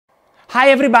Hi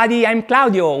everybody, I'm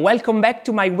Claudio. Welcome back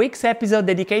to my week's episode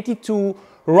dedicated to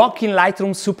rocking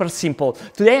Lightroom Super Simple.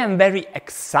 Today I'm very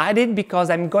excited because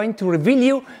I'm going to reveal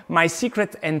you my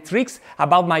secrets and tricks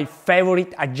about my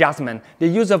favorite adjustment, the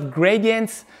use of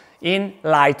gradients in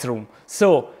Lightroom.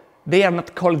 So they are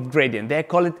not called gradient, they are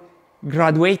called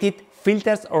graduated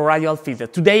filters or radial filters.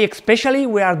 Today especially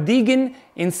we are digging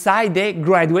inside the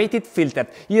graduated filter.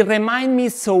 It reminds me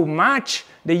so much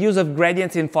the use of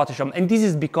gradients in Photoshop, and this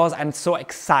is because I'm so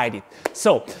excited.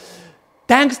 So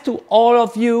thanks to all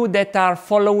of you that are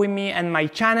following me and my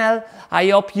channel. I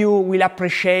hope you will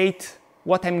appreciate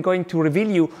what I'm going to reveal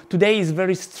you. Today is a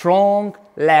very strong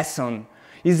lesson.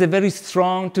 It's a very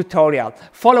strong tutorial.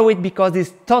 Follow it because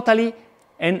it's totally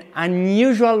an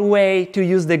unusual way to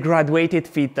use the graduated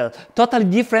filter. Totally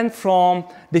different from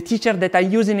the teacher that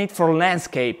I'm using it for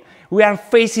landscape. We are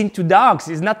facing to dogs.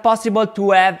 It's not possible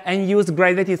to have and use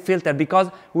graduated filter because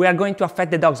we are going to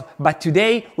affect the dogs. But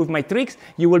today, with my tricks,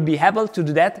 you will be able to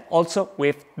do that also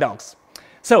with dogs.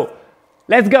 So,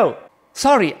 let's go.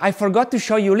 Sorry, I forgot to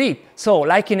show you lip. So,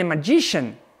 like in a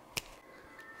magician.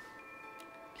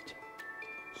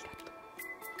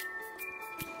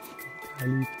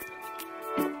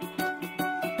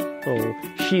 Oh,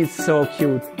 she's so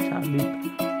cute.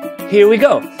 Here we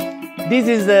go. This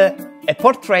is a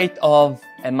portrait of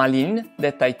a marlin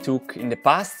that I took in the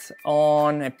past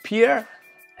on a pier,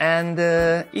 and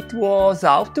it was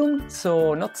autumn,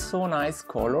 so not so nice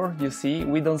color. You see,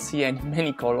 we don't see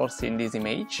many colors in this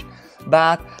image,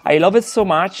 but I love it so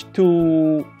much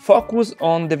to focus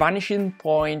on the vanishing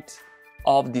point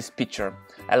of this picture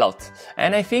a lot.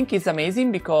 And I think it's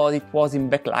amazing because it was in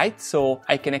backlight, so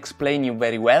I can explain you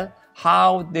very well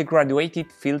how the graduated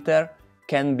filter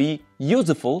can be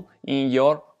useful in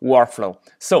your workflow.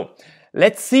 So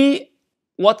let's see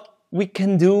what we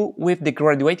can do with the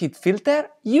graduated filter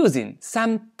using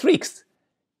some tricks,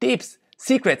 tips,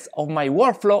 secrets of my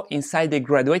workflow inside the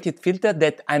graduated filter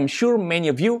that I'm sure many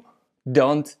of you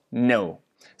don't know.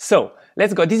 So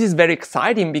let's go. This is very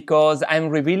exciting because I'm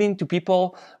revealing to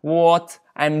people what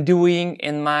I'm doing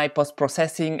in my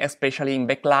post-processing, especially in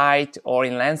backlight or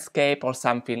in landscape or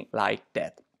something like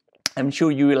that. I'm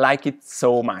sure you will like it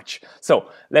so much. So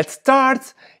let's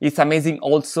start. It's amazing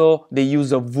also the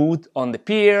use of wood on the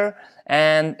pier,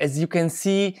 and as you can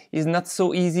see, it's not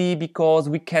so easy because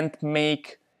we can't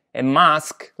make a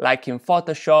mask like in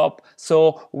Photoshop.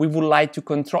 So I would like to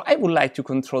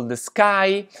control the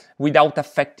sky without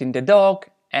affecting the dog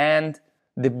and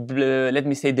let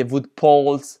me say the wood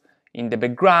poles in the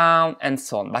background and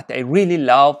so on. But I really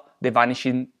love the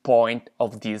vanishing point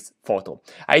of this photo.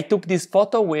 I took this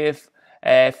photo with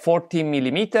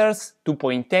 40mm,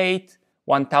 2.8,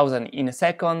 1000 in a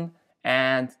second,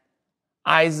 and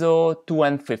ISO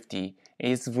 250.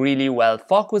 It's really well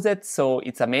focused, so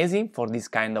it's amazing for this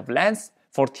kind of lens.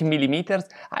 40mm,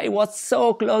 I was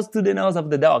so close to the nose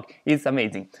of the dog. It's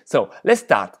amazing. So let's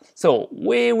start. So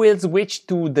we will switch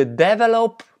to the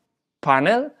develop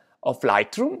panel of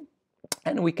Lightroom,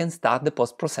 and we can start the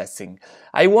post-processing.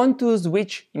 I want to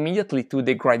switch immediately to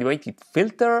the graduated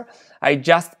filter. I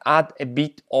just add a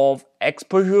bit of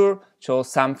exposure, so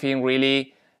something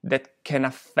really that can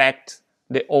affect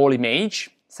the whole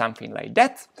image, something like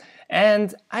that.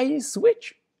 And I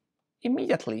switch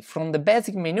immediately from the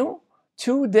basic menu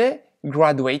to the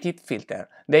graduated filter.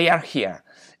 They are here.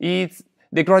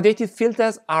 The graduated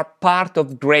filters are part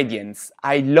of gradients.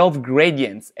 I love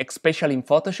gradients, especially in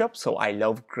Photoshop, so I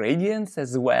love gradients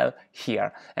as well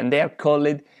here. And they are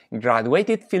called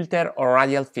graduated filter or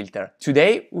radial filter.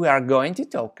 Today we are going to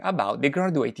talk about the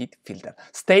graduated filter.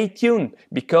 Stay tuned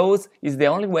because it's the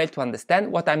only way to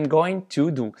understand what I'm going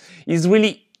to do. It's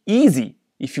really easy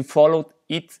if you follow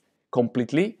it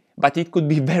completely, but it could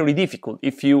be very difficult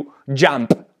if you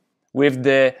jump with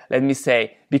the, let me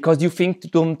say, because you think you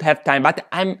don't have time, but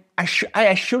I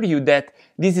assure you that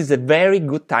this is a very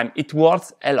good time. It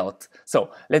works a lot.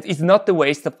 So it's not a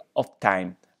waste of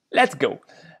time. Let's go.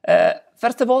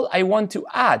 First of all, I want to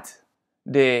add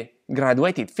the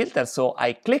graduated filter, so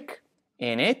I click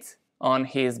in it on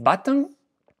his button,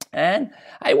 and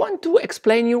I want to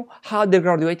explain you how the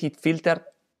graduated filter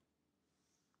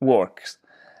works.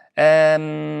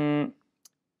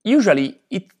 Usually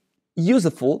it's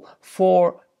useful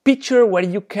for picture where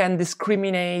you can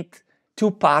discriminate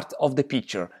two parts of the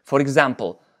picture. For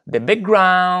example, the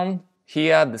background,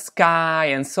 here the sky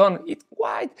and so on.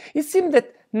 It seems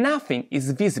that nothing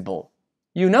is visible.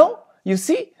 You know? You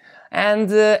see? And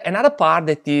another part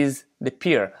that is the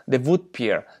pier, the wood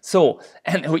pier. So,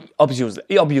 and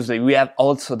obviously we have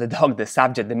also the dog, the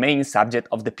subject, the main subject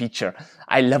of the picture.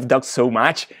 I love dogs so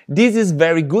much. This is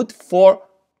very good for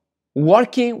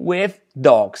working with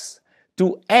dogs,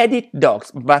 to edit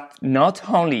dogs, but not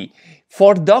only.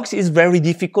 For dogs, it's very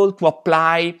difficult to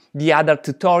apply the other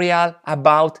tutorial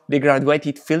about the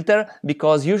graduated filter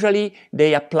because usually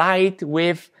they apply it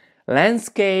with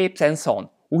landscapes and so on.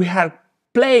 We are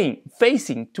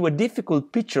facing to a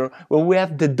difficult picture where we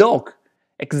have the dog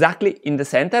exactly in the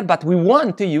center, but we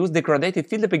want to use the graduated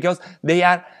filter because they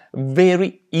are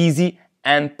very easy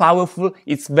and powerful.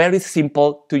 It's very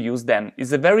simple to use them.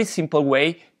 It's a very simple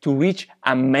way to reach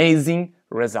amazing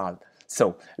result.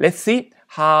 So let's see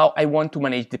how I want to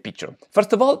manage the picture.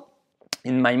 First of all,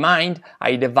 in my mind,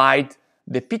 I divide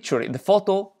the picture, the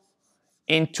photo,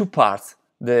 in two parts.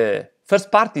 The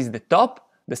first part is the top,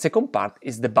 the second part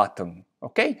is the bottom.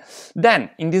 Okay?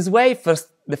 Then, in this way,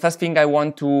 the first thing I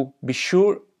want to be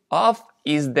sure of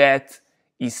is that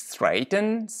it's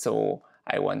straightened. So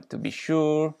I want to be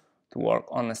sure to work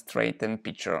on a straightened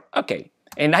picture. Okay.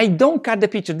 And I don't cut the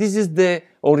picture. This is the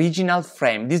original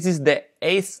frame. This is the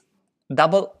AOOC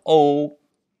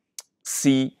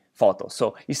photo.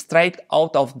 So it's straight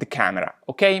out of the camera.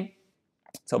 Okay?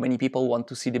 So many people want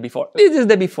to see the before. This is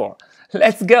the before.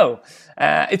 Let's go.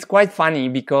 It's quite funny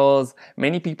because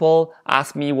many people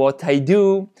ask me what I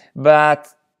do, but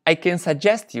I can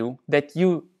suggest you that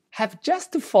you have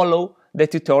just to follow the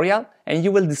tutorial and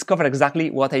you will discover exactly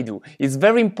what I do. It's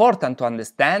very important to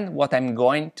understand what I'm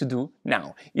going to do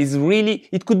now.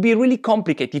 It could be really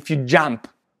complicated if you jump.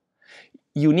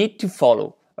 You need to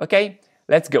follow. Okay?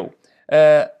 Let's go.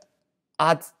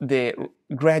 Add the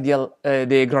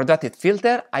graduated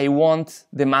filter. I want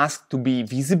the mask to be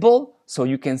visible so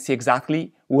you can see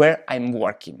exactly where I'm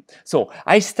working. So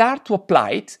I start to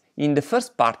apply it in the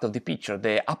first part of the picture,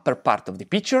 the upper part of the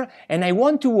picture, and I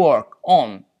want to work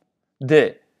on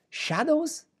the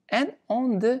shadows and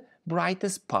on the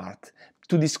brightest part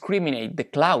to discriminate the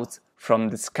clouds from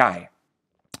the sky.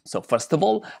 So first of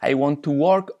all, I want to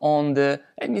work on the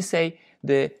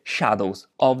shadows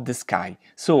of the sky.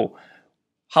 So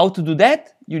how to do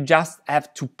that? You just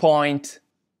have to point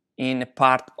in a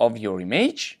part of your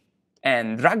image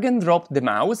and drag and drop the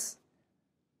mouse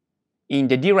in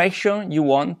the direction you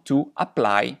want to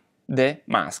apply the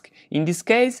mask. In this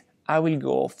case, I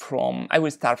will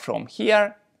start from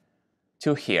here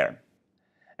to here.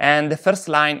 And the first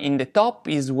line in the top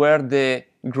is where the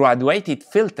graduated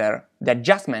filter, the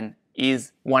adjustment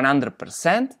is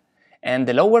 100%, and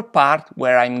the lower part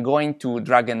where I'm going to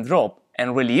drag and drop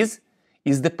and release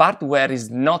is the part where is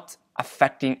not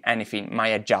affecting anything, my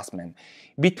adjustment.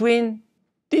 Between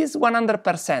this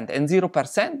 100% and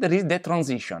 0%, there is the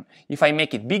transition. If I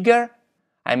make it bigger,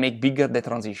 I make bigger the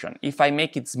transition. If I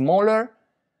make it smaller,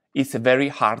 it's a very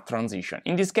hard transition.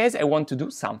 In this case, I want to do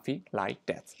something like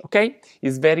that, okay?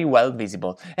 It's very well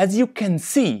visible. As you can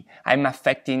see, I'm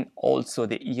affecting also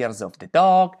the ears of the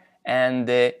dog and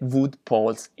the wood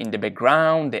poles in the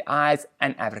background, the eyes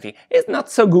and everything. It's not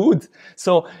so good.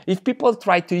 So if people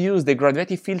try to use the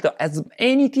graduated filter, as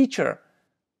any teacher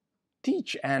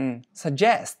teach and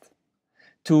suggest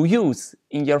to use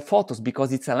in your photos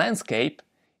because it's a landscape,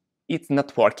 it's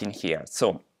not working here.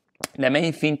 So the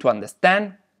main thing to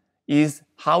understand is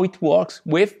how it works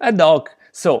with a dog.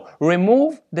 So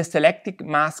remove the selected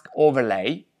mask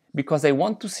overlay because I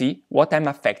want to see what I'm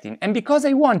affecting. And because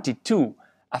I wanted to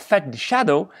affect the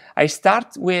shadow, I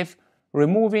start with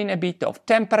removing a bit of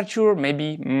temperature,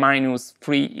 maybe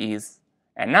 -3 is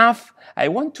enough. I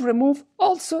want to remove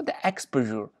also the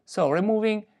exposure. So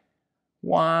removing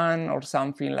 1 or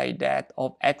something like that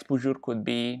of exposure could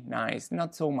be nice,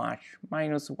 not so much,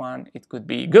 -1, it could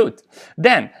be good.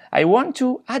 Then I want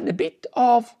to add a bit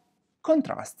of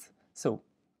contrast. So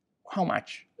how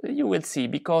much? You will see,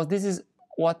 because this is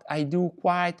what I do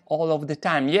quite all of the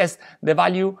time. Yes, the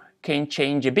value can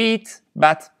change a bit,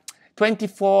 but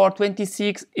 24,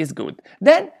 26 is good.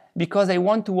 Then, because I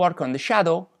want to work on the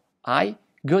shadow, I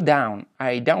go down,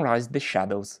 I downrise the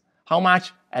shadows. How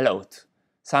much? A lot.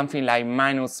 Something like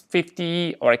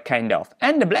 -50 or a kind of.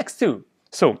 And the blacks too.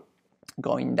 So,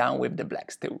 going down with the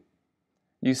blacks too.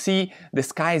 You see, the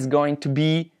sky is going to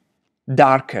be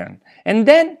darker. And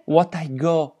then what I'm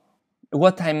going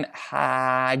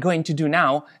to do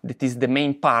now, that is the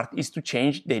main part, is to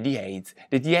change the D8.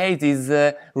 The D8 is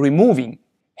removing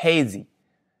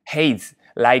haze,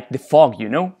 like the fog, you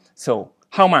know? So,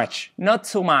 how much? Not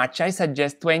so much. I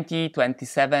suggest 20,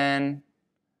 27,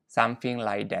 something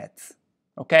like that.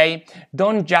 Okay?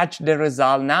 Don't judge the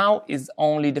result now, it's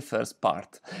only the first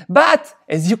part. But,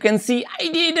 as you can see, I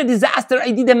did a disaster,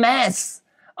 I did a mess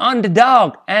on the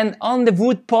dog and on the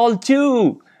wood pole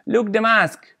too. Look the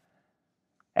mask.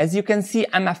 As you can see,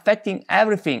 I'm affecting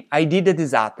everything. I did a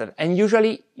disaster. And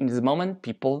usually, in this moment,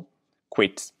 people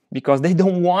quit. because they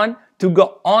don't want to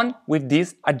go on with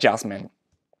this adjustment.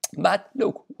 But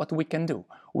look what we can do.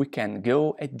 We can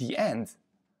go at the end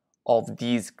of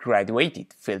this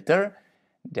graduated filter.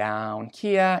 Down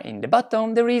here in the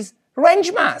bottom there is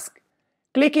range mask.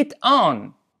 Click it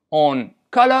on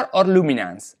color or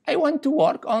luminance. I want to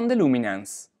work on the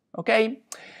luminance, okay?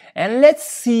 And let's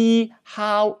see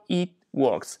how it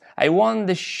works. I want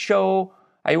to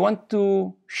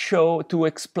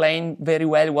explain very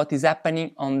well what is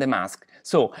happening on the mask.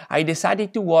 So I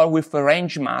decided to work with a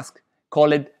range mask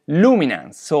called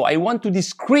luminance. So I want to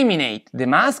discriminate the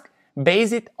mask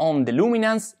based on the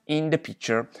luminance in the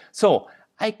picture. So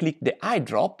I click the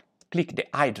eyedrop,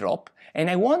 and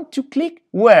I want to click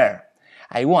where?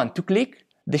 I want to click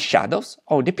the shadows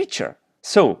of the picture.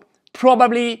 So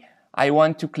probably I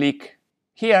want to click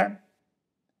here.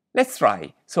 Let's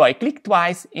try. So I click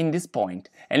twice in this point,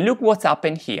 and look what's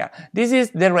happened here. This is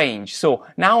the range. So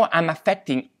now I'm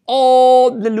affecting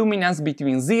all the luminance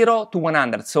between 0 to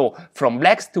 100, so from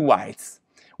blacks to whites,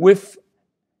 with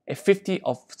a 50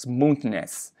 of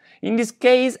smoothness. In this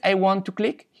case, I want to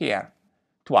click here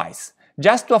twice,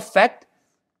 just to affect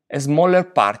a smaller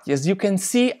part. As you can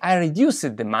see, I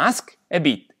reduced the mask a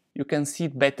bit. You can see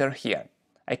it better here.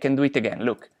 I can do it again.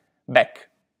 Look, back.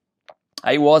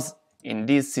 I was in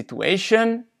this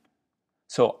situation,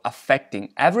 so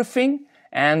affecting everything,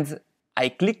 and I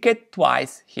click it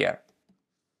twice here.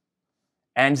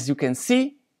 And as you can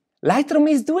see, Lightroom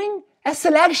is doing a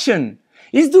selection.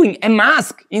 It's doing a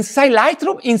mask inside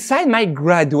Lightroom, inside my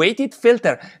graduated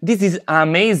filter. This is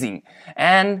amazing.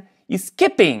 And it's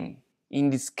keeping, in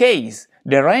this case,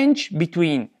 the range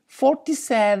between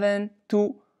 47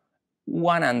 to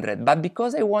 100. But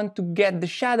because I want to get the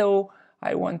shadow,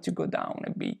 I want to go down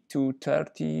a bit to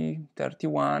 30,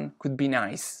 31. Could be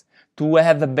nice to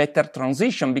have a better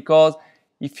transition, because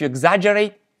if you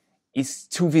exaggerate, it's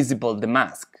too visible, the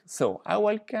mask. So I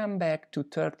will come back to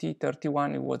 30,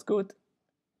 31. It was good.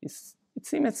 It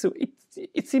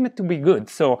seemed to be good,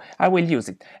 so I will use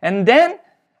it. And then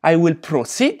I will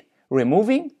proceed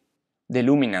removing the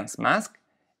luminance mask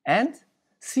and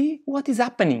see what is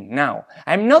happening now.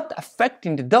 I'm not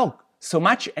affecting the dog so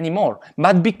much anymore,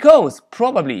 but because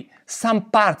probably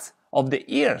some parts of the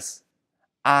ears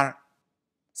are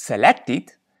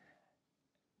selected,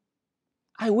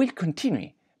 I will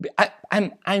continue.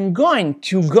 I'm going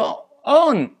to go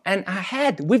on and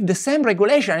ahead with the same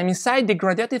regulation. I'm inside the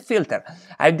graduated filter.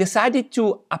 I've decided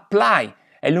to apply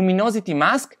a luminosity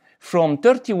mask from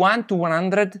 31 to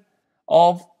 100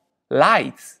 of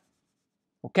lights,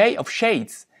 okay, of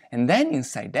shades. And then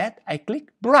inside that, I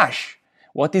click brush.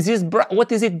 What is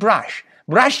it brush?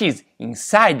 Brush is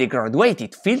inside the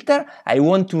graduated filter. I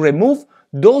want to remove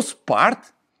those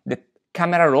parts that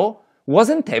Camera Raw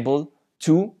wasn't able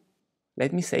to,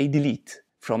 let me say, delete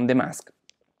from the mask.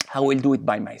 I will do it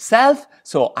by myself.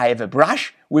 So I have a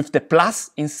brush with the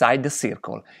plus inside the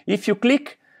circle. If you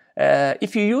click,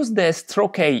 if you use the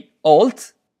stroke key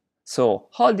Alt, so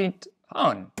hold it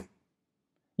on,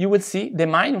 you will see the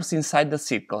minus inside the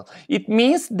circle. It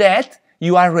means that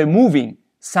you are removing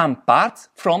some parts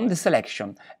from the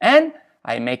selection. And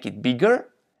I make it bigger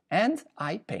and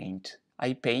I paint.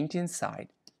 I paint inside.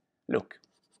 Look.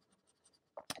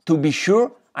 To be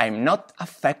sure, I'm not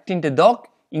affecting the dog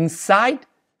inside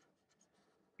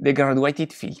the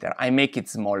graduated filter. I make it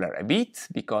smaller a bit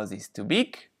because it's too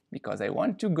big, because I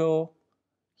want to go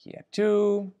here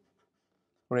too,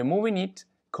 removing it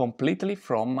completely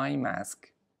from my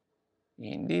mask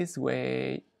in this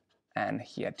way, and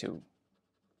here too.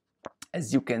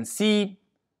 As you can see,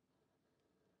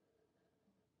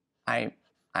 I'm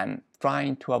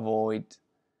trying to avoid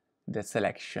the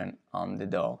selection on the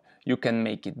dog. You can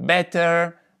make it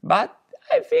better, but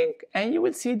I think, and you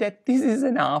will see that this is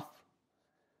enough.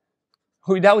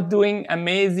 Without doing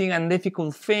amazing and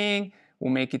difficult thing, we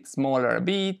make it smaller a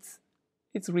bit.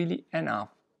 It's really enough.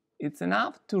 It's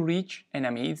enough to reach an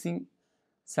amazing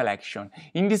selection.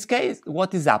 In this case,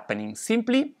 what is happening?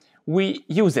 Simply, we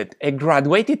used a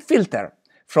graduated filter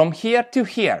from here to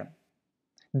here.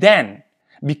 Then,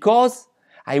 because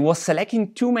I was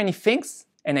selecting too many things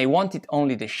and I wanted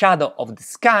only the shadow of the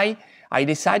sky, I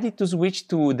decided to switch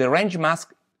to the range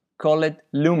mask called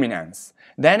luminance.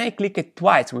 Then I click it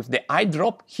twice with the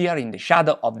eyedrop here in the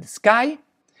shadow of the sky,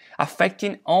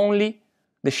 affecting only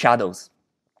the shadows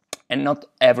and not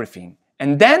everything.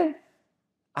 And then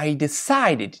I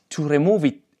decided to remove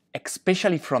it,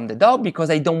 especially from the dog, because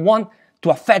I don't want to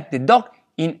affect the dog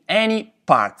in any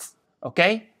parts,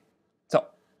 okay? So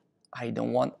I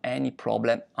don't want any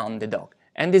problem on the dog.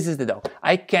 And this is the dog.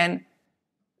 I can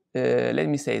let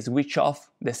me say, switch off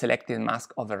the selected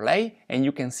mask overlay, and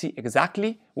you can see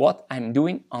exactly what I'm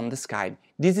doing on the sky.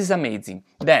 This is amazing.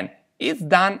 Then it's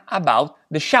done about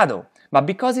the shadow, but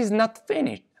because it's not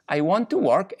finished, I want to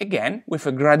work again with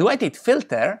a graduated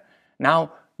filter.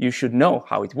 Now you should know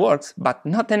how it works, but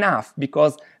not enough,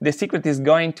 because the secret is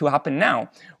going to happen now.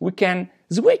 We can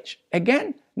switch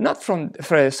again, not from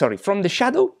the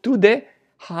shadow to the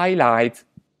highlights.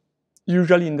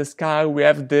 Usually in the sky we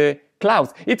have the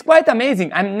clouds. It's quite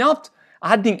amazing. I'm not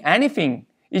adding anything.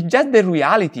 It's just the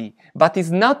reality, but it's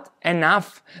not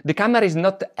enough. The camera is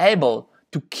not able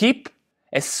to keep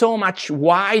a so much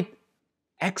wide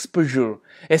exposure,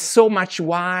 a so much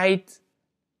wide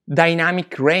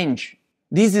dynamic range.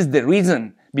 This is the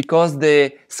reason, because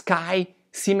the sky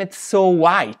seemed so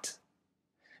white.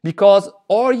 Because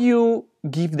or you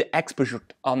give the exposure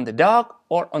on the dog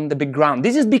or on the background.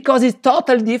 This is because it's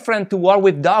totally different to work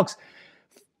with dogs.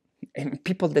 And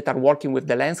people that are working with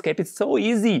the landscape, it's so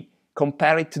easy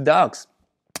compared to dogs.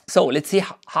 So let's see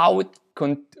how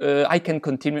I can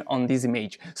continue on this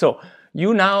image. So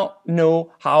you now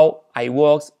know how I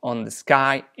work on the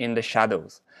sky in the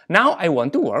shadows. Now I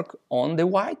want to work on the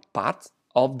white parts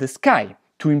of the sky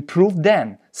to improve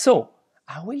them. So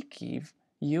I will give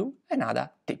you another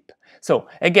tip. So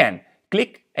again,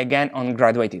 click again on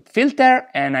graduated filter,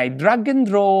 and I drag and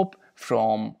drop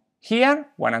from here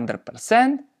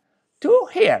 100% to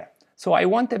here. So I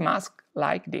want a mask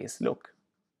like this, look.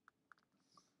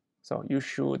 So you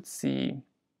should see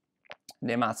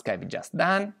the mask I've just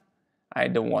done. I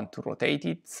don't want to rotate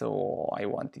it, so I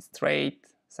want it straight,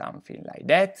 something like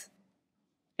that.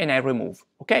 And I remove,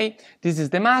 okay? This is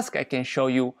the mask. I can show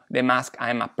you the mask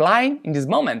I'm applying in this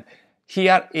moment.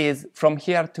 Here is, from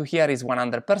here to here is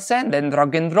 100%, then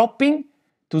drag and dropping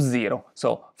to 0.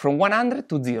 So from 100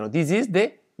 to 0, this is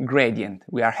the gradient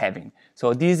we are having.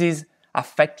 So this is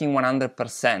affecting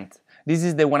 100%. This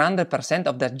is the 100%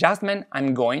 of the adjustment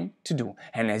I'm going to do.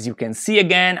 And as you can see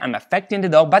again, I'm affecting the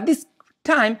dog, but this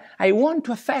time I want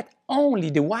to affect only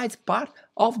the white part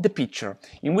of the picture.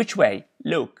 In which way?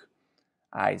 Look,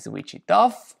 I switch it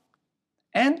off,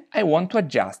 and I want to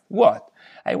adjust what?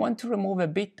 I want to remove a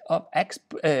bit of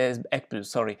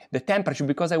the temperature,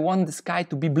 because I want the sky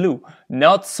to be blue.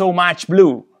 Not so much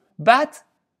blue, but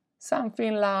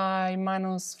something like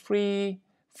 -3,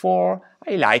 4.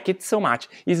 I like it so much.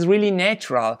 It's really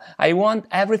natural. I want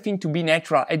everything to be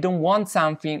natural. I don't want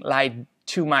something like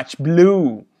too much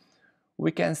blue.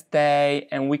 We can stay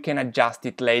and we can adjust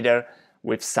it later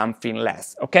with something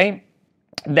less, okay?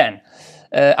 Then,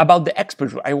 about the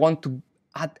exposure, I want to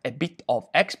add a bit of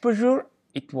exposure.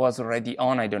 It was already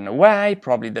on, I don't know why,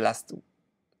 probably the last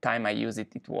time I used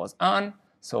it, it was on.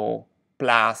 So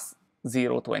plus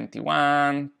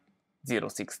 0.21,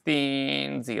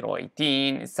 0.16,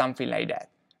 0.18, something like that,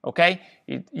 okay?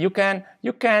 You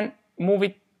can move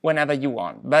it whenever you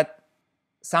want, but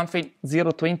something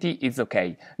 0.20 is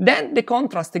okay. Then the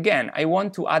contrast again, I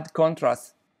want to add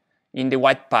contrast in the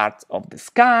white part of the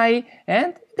sky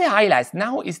and the highlights.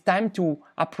 Now it's time to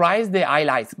apprise the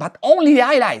highlights, but only the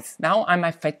highlights. Now I'm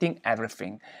affecting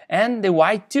everything. And the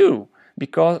white too,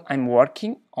 because I'm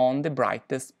working on the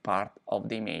brightest part of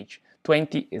the image.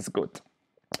 20 is good.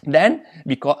 Then,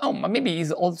 because, oh, maybe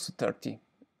it's also 30.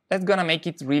 That's gonna make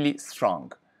it really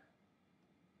strong.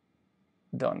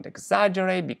 Don't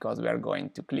exaggerate, because we are going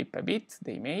to clip a bit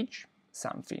the image.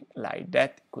 Something like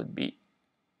that could be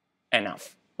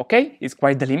enough. Okay, it's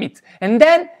quite the limit. And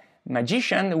then,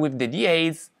 magician with the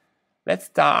DAs, let's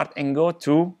start and go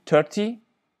to 30.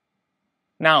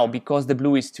 Now, because the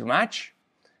blue is too much,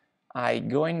 I'm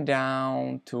going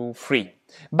down to 3.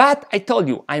 But I told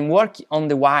you, I'm working on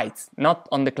the whites, not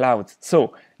on the clouds.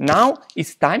 So now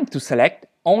it's time to select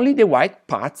only the white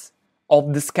parts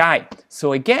of the sky.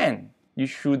 So again, you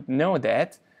should know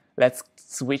that. Let's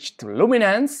switch to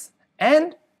luminance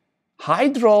and high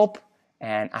drop.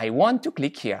 And I want to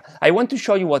click here. I want to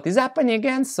show you what is happening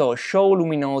again. So show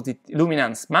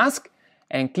luminance mask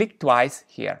and click twice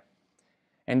here.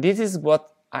 And this is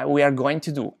what we are going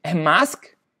to do. A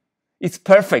mask, it's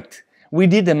perfect. We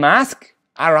did a mask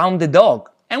around the dog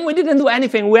and we didn't do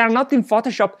anything. We are not in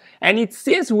Photoshop and it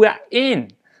says we are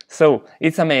in. So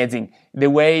it's amazing.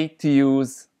 The way to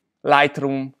use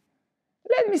Lightroom,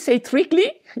 let me say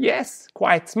trickly, yes,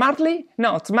 quite smartly.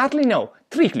 No, smartly, no,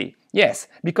 trickly. Yes,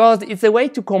 because it's a way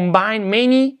to combine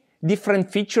many different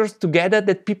features together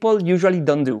that people usually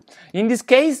don't do. In this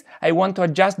case, I want to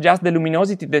adjust just the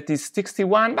luminosity that is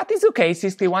 61, but it's okay,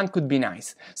 61 could be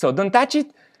nice. So don't touch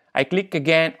it. I click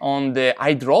again on the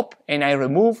eye drop and I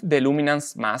remove the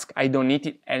luminance mask. I don't need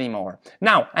it anymore.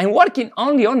 Now, I'm working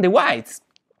only on the whites.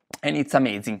 And it's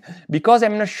amazing, because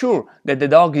I'm not sure that the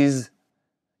dog is,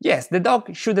 yes, the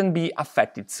dog shouldn't be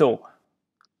affected, so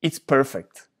it's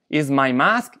perfect. It's my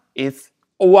mask, it's,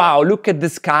 wow, look at the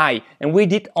sky, and we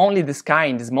did only the sky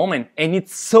in this moment, and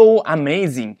it's so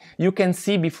amazing. You can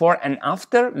see before and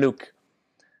after, look,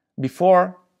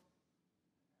 before,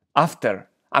 after,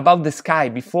 about the sky,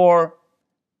 before,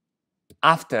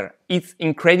 after. It's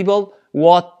incredible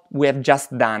what we have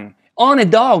just done on a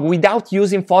dog without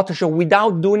using Photoshop,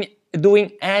 without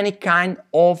doing any kind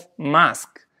of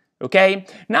mask. Okay?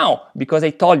 Now, because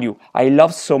I told you, I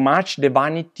love so much the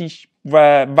vanishing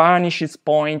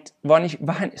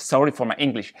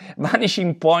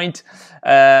point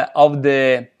of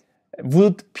the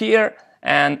wood pier,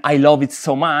 and I love it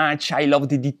so much. I love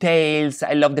the details,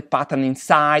 I love the pattern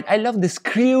inside, I love the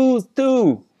screws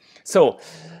too. So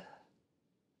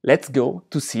let's go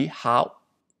to see how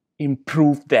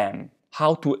improve them,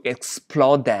 how to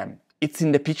explode them. It's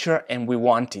in the picture and we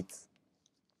want it.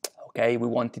 Okay, we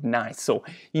want it nice. So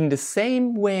in the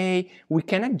same way we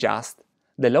can adjust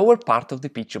the lower part of the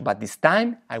picture, but this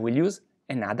time I will use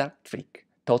another trick,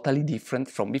 totally different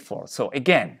from before. So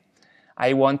again,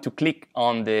 I want to click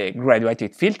on the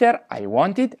graduated filter. I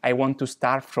want to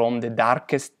start from the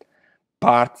darkest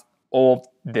part of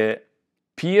the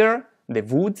pier, the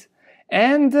wood,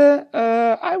 and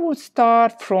I will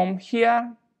start from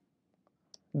here,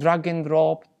 drag and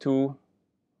drop to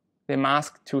the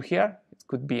mask to here. It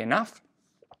could be enough.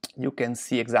 You can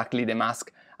see exactly the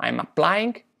mask I'm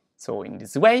applying, so in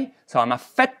this way. So I'm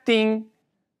affecting,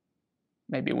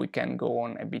 maybe we can go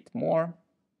on a bit more.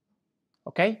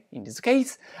 Okay, in this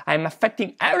case, I'm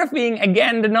affecting everything,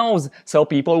 again the nose, so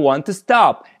people want to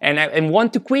stop and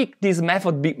want to quit this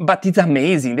method, but it's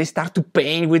amazing. They start to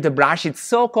paint with the brush, it's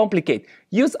so complicated.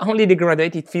 Use only the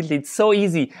graduated filter, it's so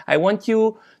easy. I want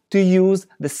you to use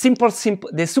the super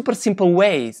simple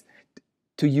ways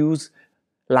to use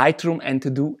Lightroom and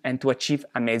to achieve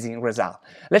amazing results.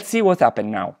 Let's see what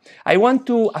happened now. I want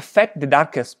to affect the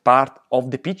darkest part of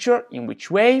the picture. In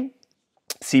which way?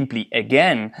 Simply,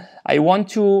 again, I want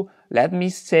to, let me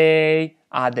say,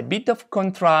 add a bit of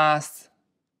contrast,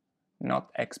 not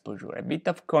exposure, a bit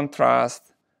of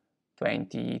contrast,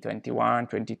 20, 21,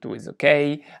 22 is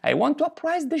okay. I want to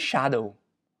apply the shadow.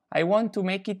 I want to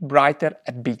make it brighter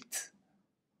a bit.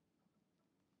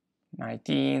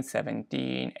 19,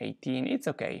 17, 18, it's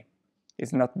okay.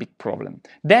 It's not a big problem.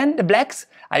 Then the blacks,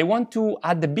 I want to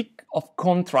add a bit of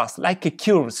contrast, like a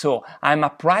curve. So I'm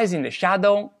applying the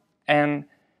shadow and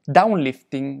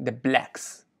downlifting the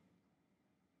blacks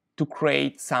to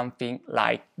create something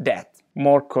like that,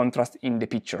 more contrast in the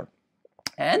picture.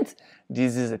 And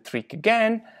this is a trick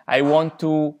again. I want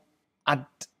to add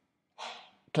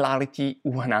clarity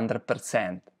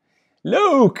 100%.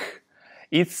 Look,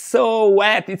 it's so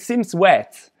wet, it seems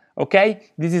wet.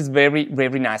 Okay, this is very,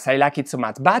 very nice. I like it so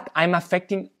much, but I'm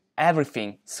affecting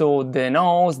everything. So the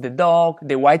nose, the dog,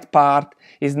 the white part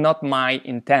is not my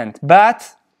intent,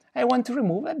 but I want to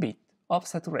remove a bit of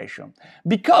saturation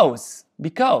because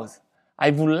I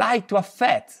would like to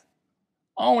affect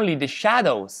only the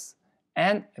shadows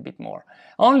and a bit more.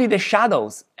 Only the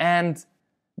shadows and,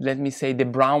 let me say, the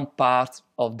brown part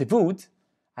of the wood.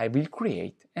 I will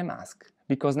create a mask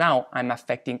because now I'm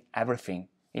affecting everything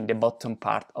in the bottom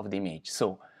part of the image.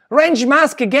 So range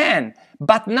mask again,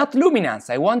 but not luminance.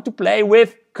 I want to play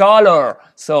with color.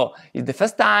 So it's the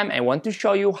first time I want to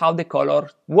show you how the color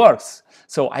works.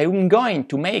 So I'm going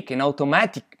to make an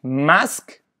automatic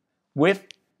mask with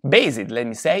based, let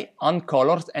me say, on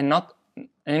colors and not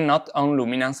on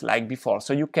luminance like before.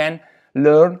 So you can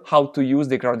learn how to use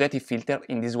the graduated filter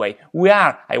in this way.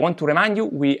 I want to remind you,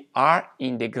 we are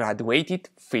in the graduated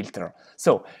filter.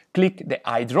 So click the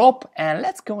eyedrop and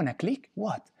let's go and click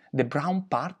what? The brown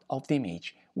part of the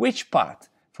image. Which part?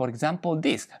 For example,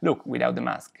 this. Look, without the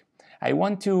mask. I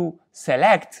want to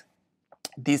select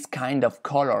this kind of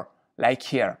color, like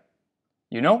here.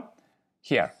 You know?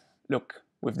 Here, look,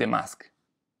 with the mask.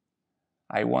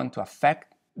 I want to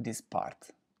affect this part.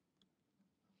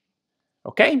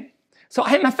 Okay? So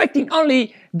I'm affecting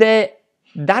only the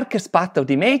darkest part of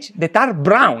the image that are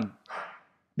brown.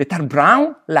 That are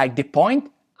brown, like the point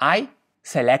I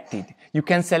selected. You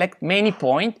can select many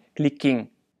points, clicking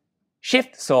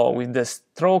Shift, so with the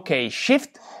stroke key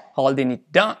Shift, holding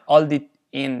it down, holding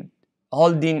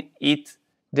it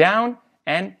down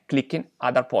and clicking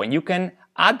other point. You can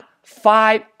add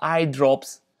 5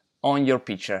 eyedrops on your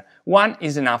picture. 1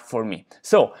 is enough for me.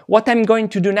 So what I'm going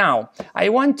to do now, I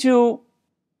want to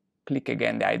click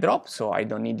again the eyedrop, so I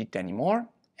don't need it anymore.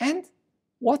 And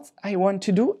what I want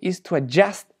to do is to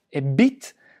adjust a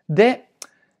bit the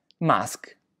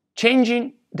mask,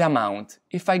 changing the amount.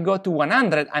 If I go to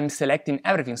 100, I'm selecting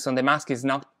everything, so the mask is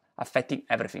not affecting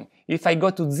everything. If I go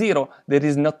to 0, there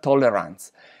is no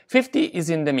tolerance. 50 is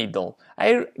in the middle.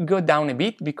 I go down a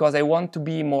bit because I want to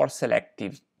be more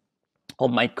selective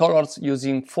of my colors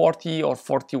using 40 or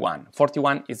 41.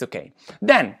 41 is okay.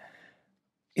 Then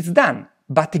it's done.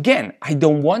 But again, I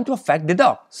don't want to affect the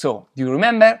dog. So do you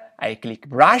remember? I click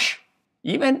brush.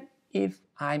 Even if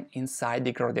I'm inside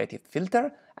the graduated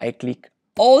filter, I click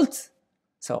Alt.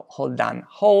 So hold down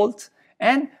Alt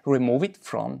and remove it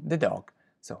from the dog.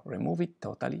 So remove it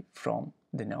totally from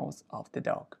the nose of the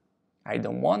dog. I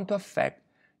don't want to affect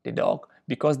the dog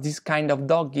because this kind of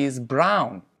dog is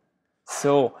brown.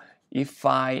 So if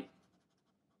I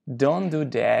don't do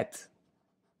that,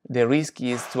 the risk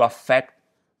is to affect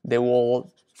the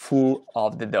whole fur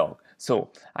of the dog.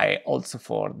 So I also,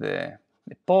 for the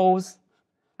pose,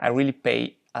 I really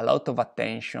pay a lot of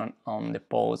attention on the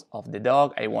pose of the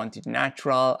dog. I want it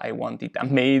natural, I want it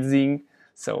amazing.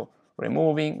 So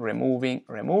removing, removing,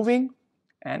 removing,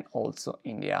 and also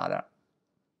in the other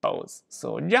pose.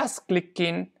 So just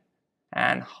clicking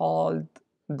and hold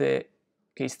the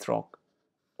keystroke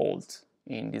Alt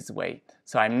in this way.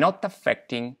 So I'm not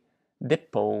affecting the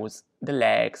pose, the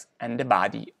legs, and the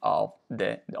body of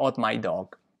my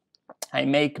dog. I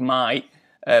make my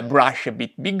brush a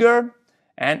bit bigger,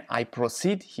 and I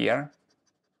proceed here,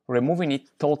 removing it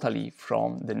totally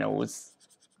from the nose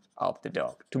of the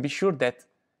dog to be sure that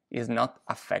is not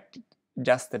affected.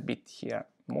 Just a bit here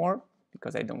more,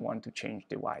 because I don't want to change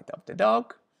the white of the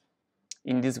dog.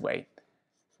 In this way.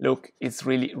 Look, it's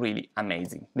really, really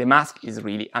amazing. The mask is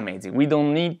really amazing. We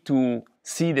don't need to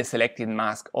see the selected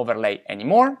mask overlay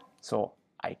anymore. So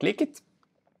I click it.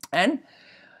 And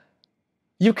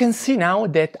you can see now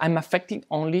that I'm affecting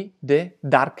only the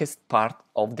darkest part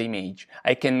of the image.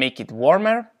 I can make it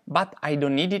warmer, but I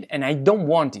don't need it and I don't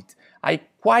want it. I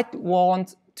quite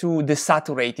want to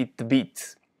desaturate it a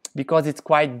bit because it's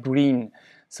quite green.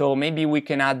 So maybe we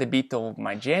can add a bit of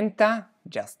magenta,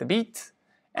 just a bit,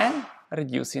 and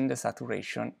reducing the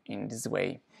saturation in this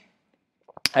way.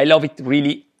 I love it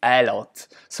really a lot.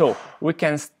 So we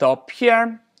can stop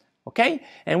here, okay?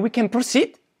 And we can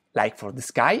proceed, like for the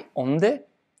sky, on the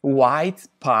white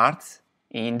part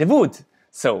in the wood.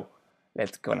 So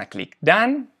let's gonna click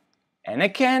done, and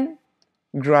again,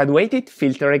 graduated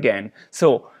filter again.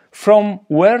 So from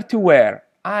where to where?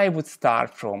 I would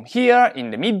start from here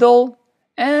in the middle,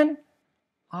 and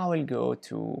I will go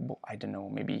to, I don't know,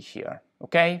 maybe here,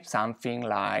 okay? Something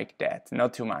like that,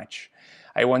 not too much.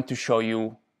 I want to show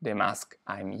you the mask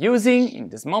I'm using in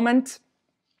this moment.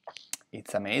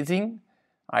 It's amazing.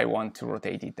 I want to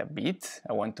rotate it a bit.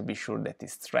 I want to be sure that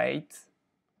it's straight.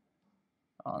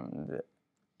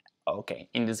 Okay,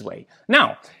 in this way.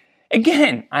 Now,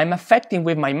 again, I'm affecting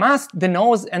with my mask the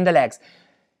nose and the legs.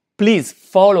 Please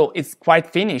follow, it's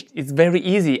quite finished. It's very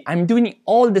easy. I'm doing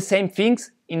all the same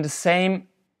things in the same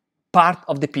part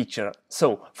of the picture.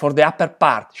 So for the upper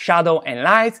part, shadow and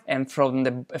light, and for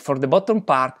the bottom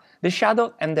part, the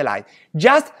shadow and the light.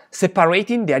 Just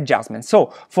separating the adjustments.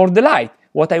 So for the light,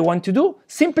 what I want to do,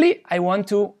 simply I want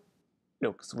to,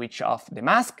 look, switch off the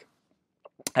mask.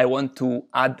 I want to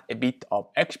add a bit of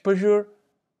exposure.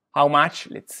 How much?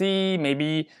 Let's see,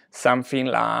 maybe something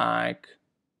like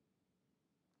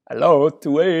a lot.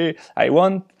 I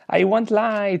want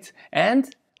light,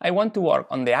 and I want to work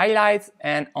on the highlights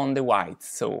and on the whites,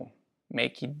 so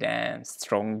make it then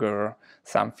stronger,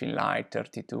 something like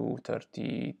 32,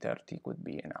 30 could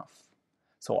be enough.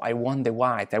 So I want the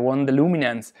white, I want the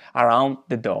luminance around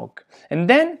the dog. And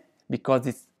then, because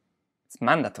it's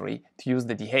mandatory to use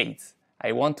the de-haze,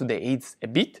 I want to de-haze a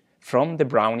bit from the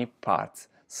browny parts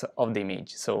of the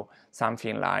image. So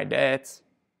something like that,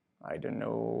 I don't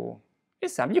know.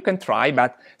 You can try,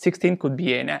 but 16 could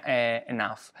be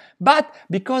enough. But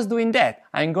because doing that,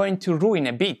 I'm going to ruin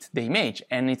a bit the image,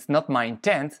 and it's not my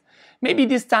intent, maybe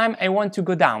this time I want to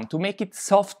go down to make it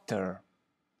softer.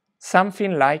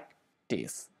 Something like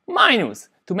this. Minus,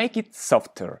 to make it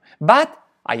softer. But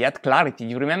I add clarity.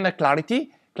 You remember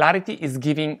clarity? Clarity is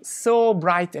giving so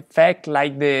bright effect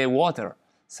like the water.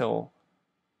 So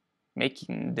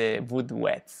making the wood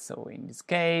wet. So in this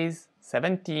case,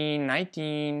 17,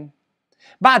 19.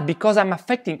 But because I'm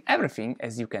affecting everything,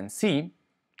 as you can see,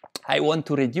 I want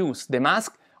to reduce the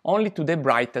mask only to the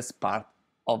brightest part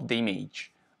of the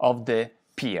image, of the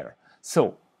pier.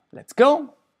 So let's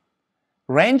go.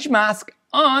 Range mask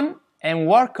on and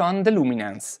work on the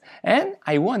luminance. And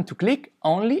I want to click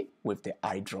only with the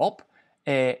eyedrop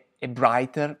a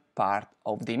brighter part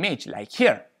of the image, like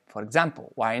here, for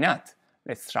example. Why not?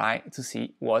 Let's try to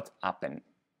see what happened.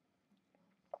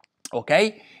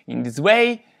 Okay, in this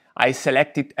way, I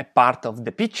selected a part of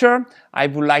the picture. I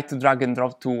would like to drag and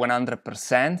drop to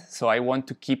 100%, so I want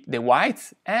to keep the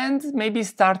whites, and maybe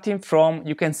starting from,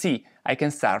 you can see, I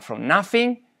can start from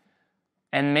nothing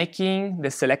and making the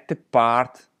selected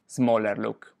part smaller.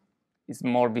 Look, it's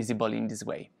more visible in this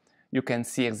way. You can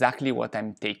see exactly what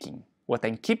I'm taking, what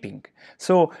I'm keeping.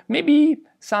 So maybe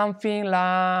something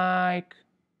like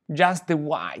just the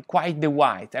white, quite the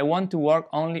white. I want to work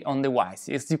only on the whites.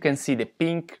 As you can see, the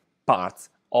pink parts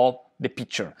of the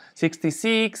picture.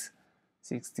 66,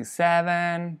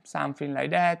 67, something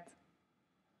like that.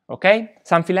 Okay?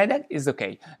 Something like that is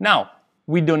okay. Now,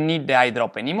 we don't need the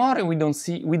eyedrop anymore, and we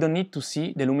don't need to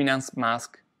see the luminance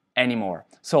mask anymore.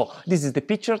 So this is the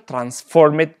picture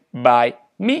transformed by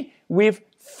me with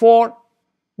 4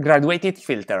 graduated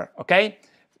filters, okay?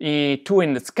 2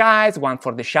 in the skies, 1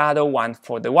 for the shadow, 1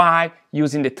 for the white,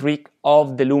 using the trick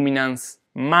of the luminance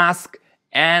mask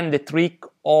and the trick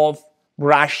of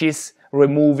brushes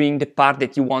removing the part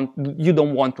that you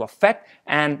don't want to affect,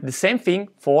 and the same thing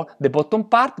for the bottom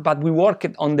part, but we worked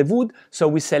on the wood, so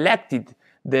we selected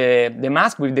the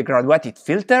mask with the graduated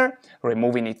filter,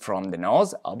 removing it from the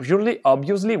nose,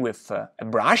 obviously with a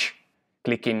brush,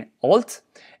 clicking Alt,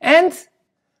 and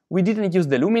we didn't use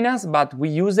the luminance, but we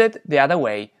used it the other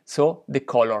way, so the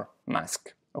color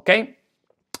mask, okay?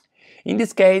 In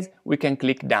this case, we can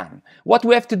click Done. What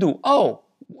we have to do? Oh,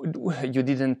 you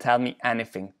didn't tell me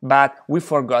anything, but we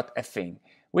forgot a thing,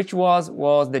 which was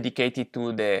dedicated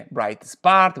to the brightest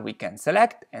part. We can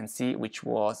select and see which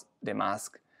was the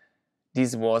mask.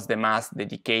 This was the mask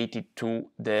dedicated to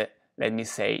the, let me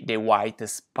say, the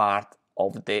whitest part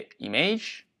of the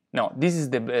image. No, this is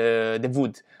the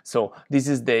wood, so this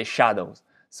is the shadows.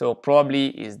 So probably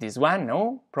is this one,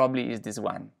 no, probably is this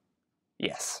one.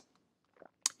 Yes,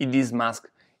 in this mask,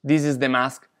 this is the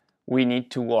mask we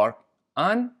need to work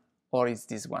on, or is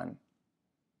this one?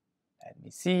 Let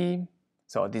me see.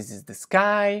 So this is the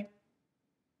sky,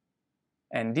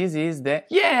 and this is the,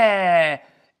 yeah!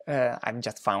 I've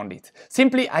just found it.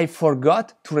 Simply, I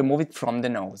forgot to remove it from the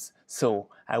nose. So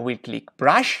I will click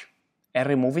Brush and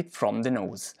remove it from the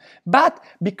nose. But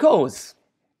because,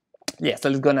 yes,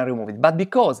 I'm gonna remove it, but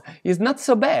because it's not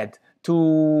so bad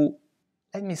to,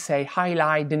 let me say,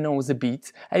 highlight the nose a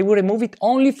bit, I will remove it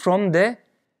only from the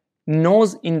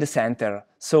nose in the center.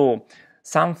 So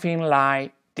something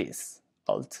like this,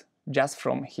 Alt, just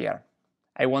from here.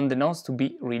 I want the nose to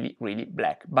be really, really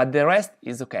black, but the rest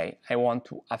is okay. I want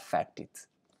to affect it.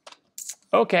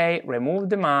 Okay, remove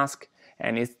the mask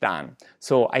and it's done.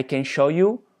 So I can show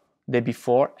you the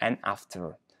before and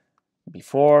after.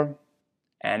 Before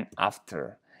and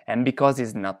after. And because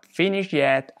it's not finished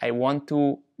yet, I want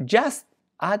to just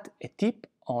add a tip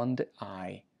on the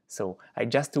eye. So I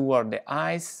just want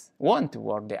to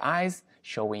work the eyes,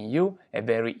 showing you a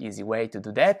very easy way to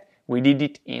do that. We did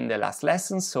it in the last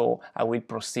lesson, so I will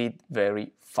proceed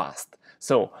very fast.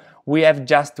 So we have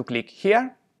just to click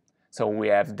here. So we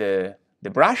have the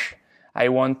brush. I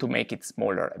want to make it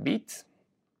smaller a bit.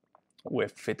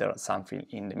 With filter something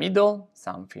in the middle,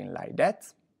 something like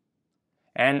that.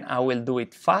 And I will do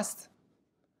it fast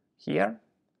here.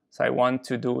 So I want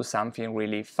to do something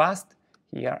really fast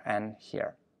here and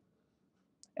here.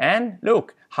 And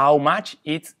look how much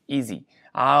it's easy.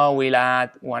 I will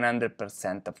add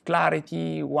 100% of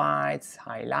clarity, whites,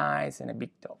 highlights, and a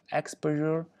bit of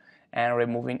exposure, and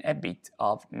removing a bit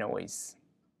of noise.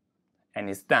 And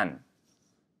it's done.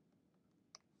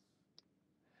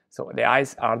 So the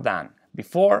eyes are done.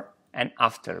 Before and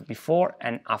after, before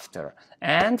and after.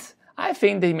 And I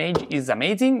think the image is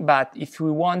amazing, but if we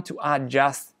want to add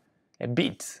just a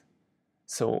bit,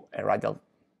 so a radial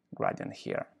gradient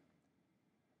here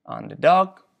on the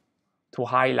dog, to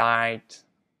highlight,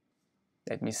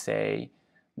 let me say,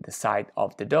 the side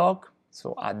of the dog,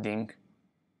 so adding,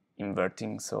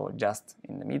 inverting, so just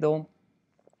in the middle.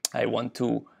 I want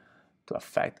to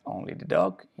affect only the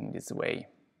dog in this way,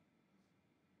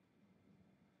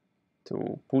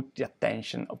 to put the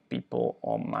attention of people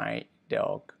on my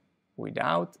dog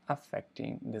without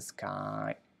affecting the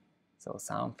sky. So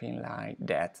something like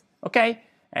that. Okay,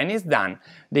 and it's done.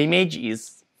 The image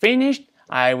is finished.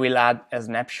 I will add a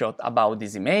snapshot about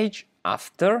this image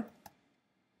after.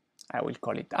 I will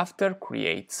call it after,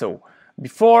 create. So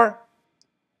before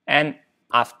and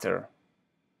after.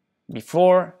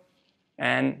 Before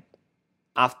and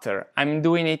after. I'm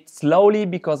doing it slowly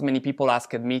because many people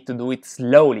asked me to do it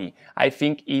slowly. I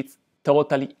think it's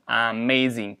totally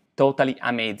amazing, totally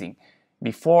amazing.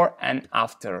 Before and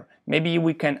after. Maybe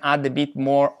we can add a bit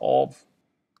more of,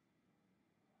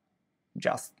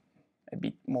 just a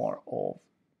bit more of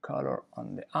color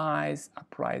on the eyes,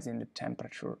 uprising the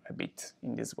temperature a bit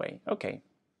in this way. Okay,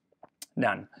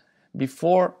 done.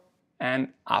 Before and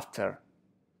after.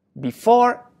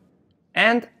 Before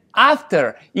and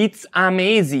after. It's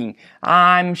amazing.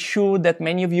 I'm sure that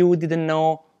many of you didn't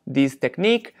know this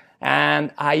technique,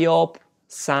 and I hope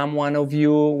someone of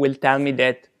you will tell me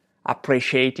that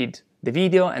appreciated the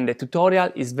video and the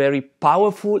tutorial. Is very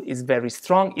powerful, it's very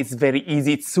strong, it's very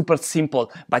easy, it's super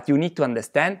simple, but you need to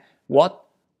understand what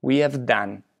we have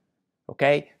done.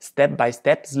 Okay? Step by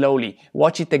step, slowly.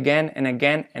 Watch it again and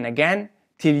again and again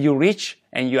till you reach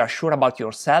and you are sure about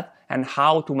yourself and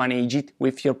how to manage it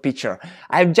with your picture.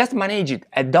 I've just managed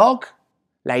a dog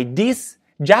like this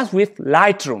just with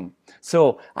Lightroom.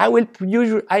 So I will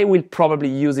probably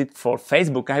use it for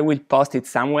Facebook. I will post it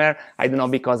somewhere, I don't know,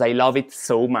 because I love it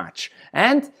so much.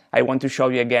 And I want to show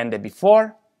you again the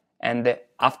before and the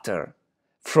after.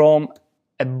 From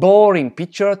a boring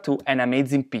picture to an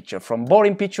amazing picture. From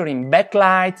boring picture in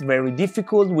backlight, very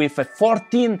difficult, with a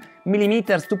 14mm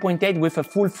 2.8 with a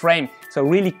full frame, so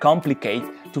really complicated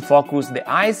to focus the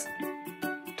eyes,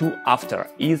 to after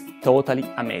is totally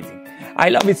amazing. I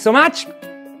love it so much.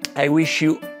 I wish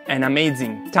you an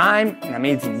amazing time, an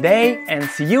amazing day, and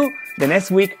see you the next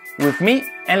week with me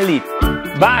and Lee.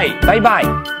 Bye, bye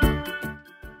bye.